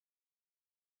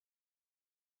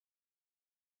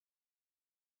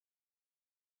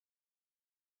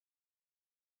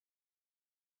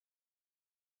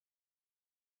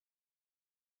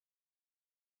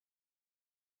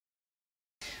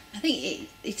think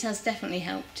it has definitely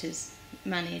helped us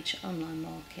manage online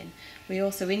marking. We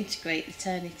also integrate the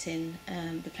Turnitin,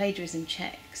 the plagiarism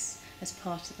checks as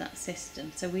part of that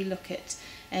system. So we look at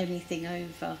anything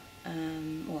over,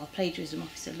 or our plagiarism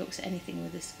officer looks at anything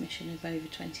with a submission of over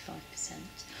 25%.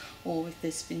 Or if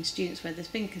there's been students where there's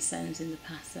been concerns in the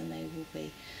past, then they will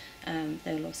be,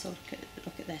 they'll also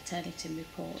look at their Turnitin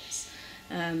reports.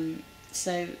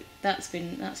 So that's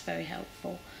very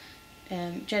helpful.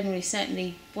 Generally,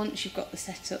 certainly, once you've got the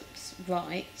setups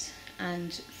right,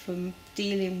 and from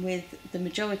dealing with the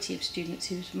majority of students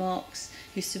who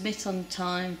submit on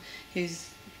time,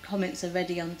 whose comments are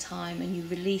ready on time, and you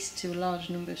release to a large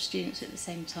number of students at the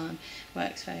same time,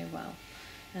 works very well.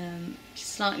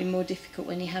 Slightly more difficult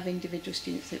when you have individual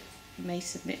students that may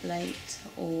submit late,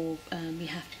 or you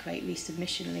have to create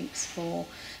resubmission links for,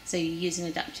 so you're using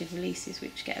adaptive releases,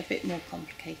 which get a bit more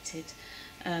complicated.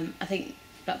 I think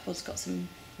Blackboard's got some,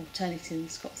 or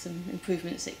Turnitin's got some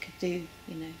improvements it could do,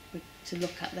 you know, to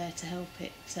look at there to help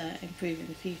it improve in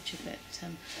the future. But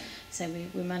so we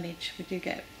do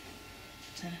get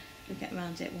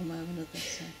around it one way or another.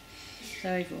 So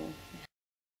overall. Yeah.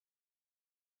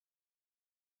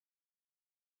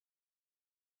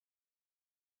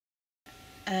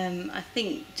 I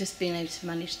think just being able to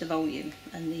manage the volume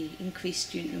and the increased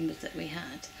student numbers that we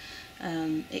had,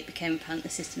 it became apparent the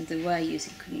systems they were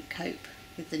using couldn't cope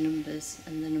with the numbers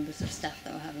and the numbers of staff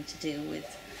that were having to deal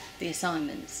with the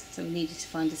assignments. So we needed to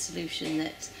find a solution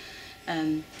that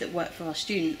that worked for our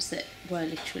students that were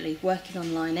literally working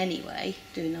online anyway,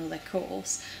 doing all their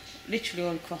course, literally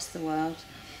all across the world,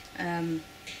 and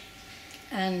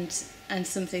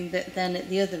something that then at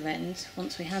the other end,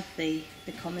 once we had the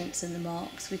comments and the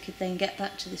marks, we could then get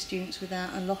back to the students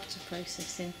without a lot of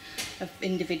processing of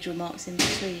individual marks in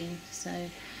between. So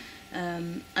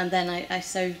and then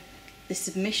so the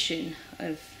submission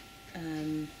of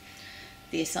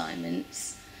the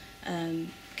assignments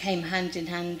came hand in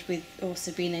hand with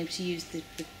also being able to use the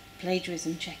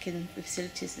plagiarism checking the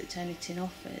facilities that Turnitin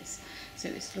offers. So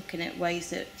it's looking at ways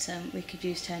that we could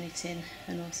use Turnitin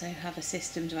and also have a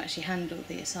system to actually handle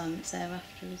the assignments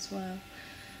thereafter as well.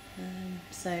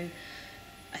 So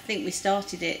I think we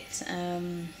started it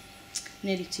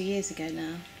nearly 2 years ago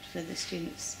now for the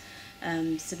students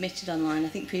submitted online. I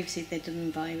think previously they'd done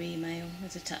them via email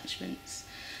as attachments.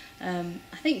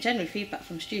 I think generally feedback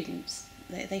from students,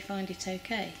 they find it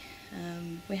okay.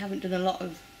 We haven't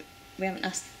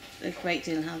asked a great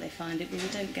deal on how they find it, but we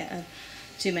don't get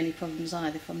too many problems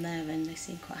either from their end. They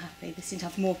seem quite happy. They seem to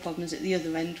have more problems at the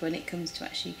other end when it comes to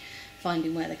actually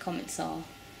finding where their comments are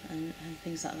and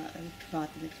things like that. They would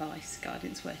provide them advice,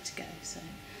 guidance where to go. So.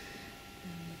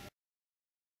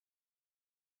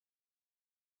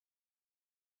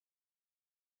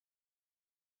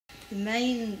 The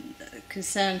main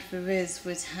concern for us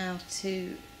was how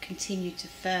to continue to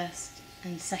first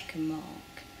and second mark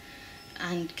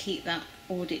and keep that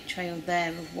audit trail there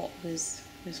of what was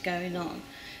going on.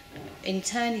 In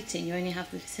Turnitin, you only have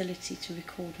the facility to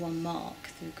record one mark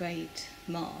through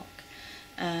GradeMark.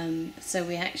 So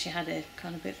we actually had a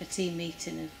kind of bit of a team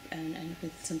meeting and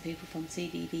with some people from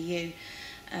CDDU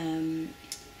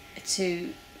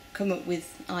to come up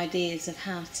with ideas of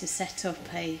how to set up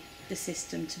the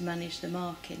system to manage the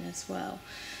marking as well.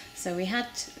 So we had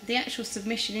the actual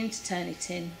submission into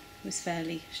Turnitin was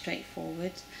fairly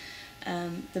straightforward.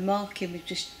 The marking, we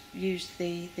just used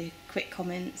the quick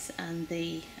comments and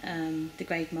the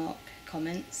GradeMark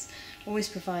comments. Always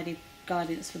provided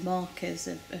guidance for markers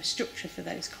of structure for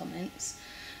those comments.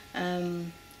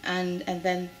 And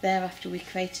then thereafter we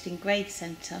created in Grade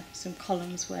Centre some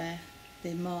columns where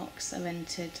the marks are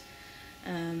entered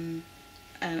and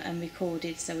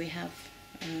recorded. So we have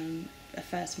a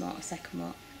first mark, a second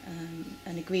mark,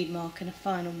 an agreed mark and a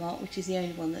final mark, which is the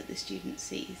only one that the student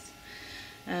sees.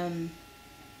 I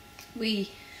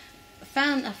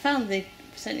found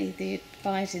certainly the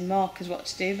advising markers what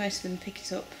to do. Most of them pick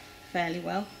it up fairly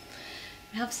well.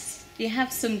 You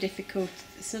have some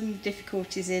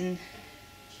difficulties in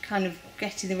kind of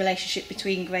getting the relationship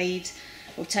between Grade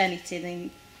or Turnitin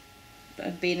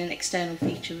and being an external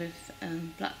feature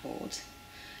of Blackboard,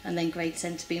 and then Grade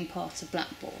Centre being part of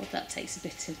Blackboard. That takes a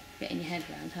bit of getting your head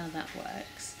around how that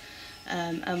works.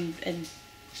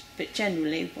 But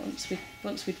generally,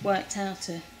 once we'd worked out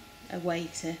a way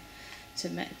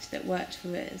that worked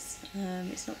for us,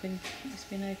 it's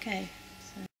been okay.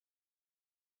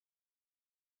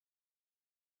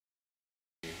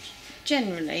 So.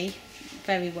 Generally,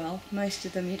 very well. Most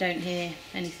of them you don't hear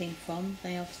anything from.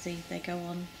 They go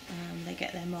on, they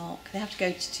get their mark. They have to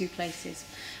go to two places,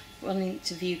 one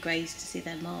to view grades to see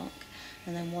their mark,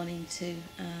 and then wanting to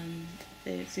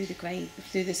through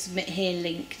the submit here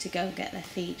link to go and get their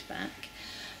feedback.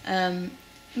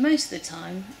 Most of the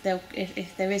time,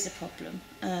 if there is a problem,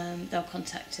 they'll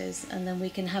contact us, and then we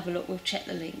can have a look. We'll check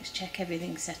the links, check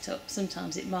everything's set up.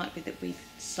 Sometimes it might be that we've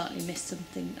slightly missed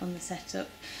something on the setup.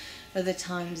 Other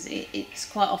times, it's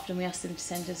quite often we ask them to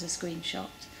send us a screenshot.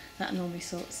 That normally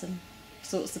sorts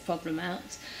the problem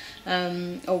out.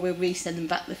 Or we'll resend them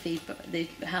back the feedback,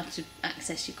 how to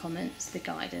access your comments, the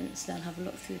guidance. They'll have a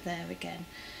look through there again.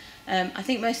 I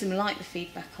think most of them like the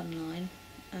feedback online.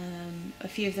 A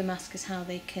few of them ask us how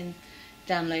they can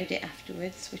download it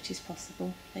afterwards, which is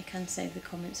possible. They can save the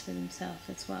comments for themselves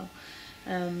as well.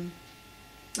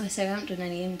 So I haven't done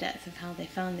any in-depth of how they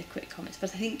found the quick comments,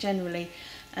 but I think generally,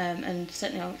 and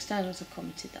certainly our externals have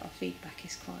commented that our feedback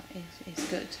is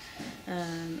good,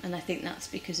 and I think that's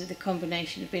because of the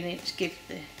combination of being able to give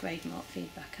the GradeMark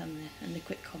feedback and the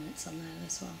quick comments on there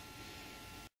as well.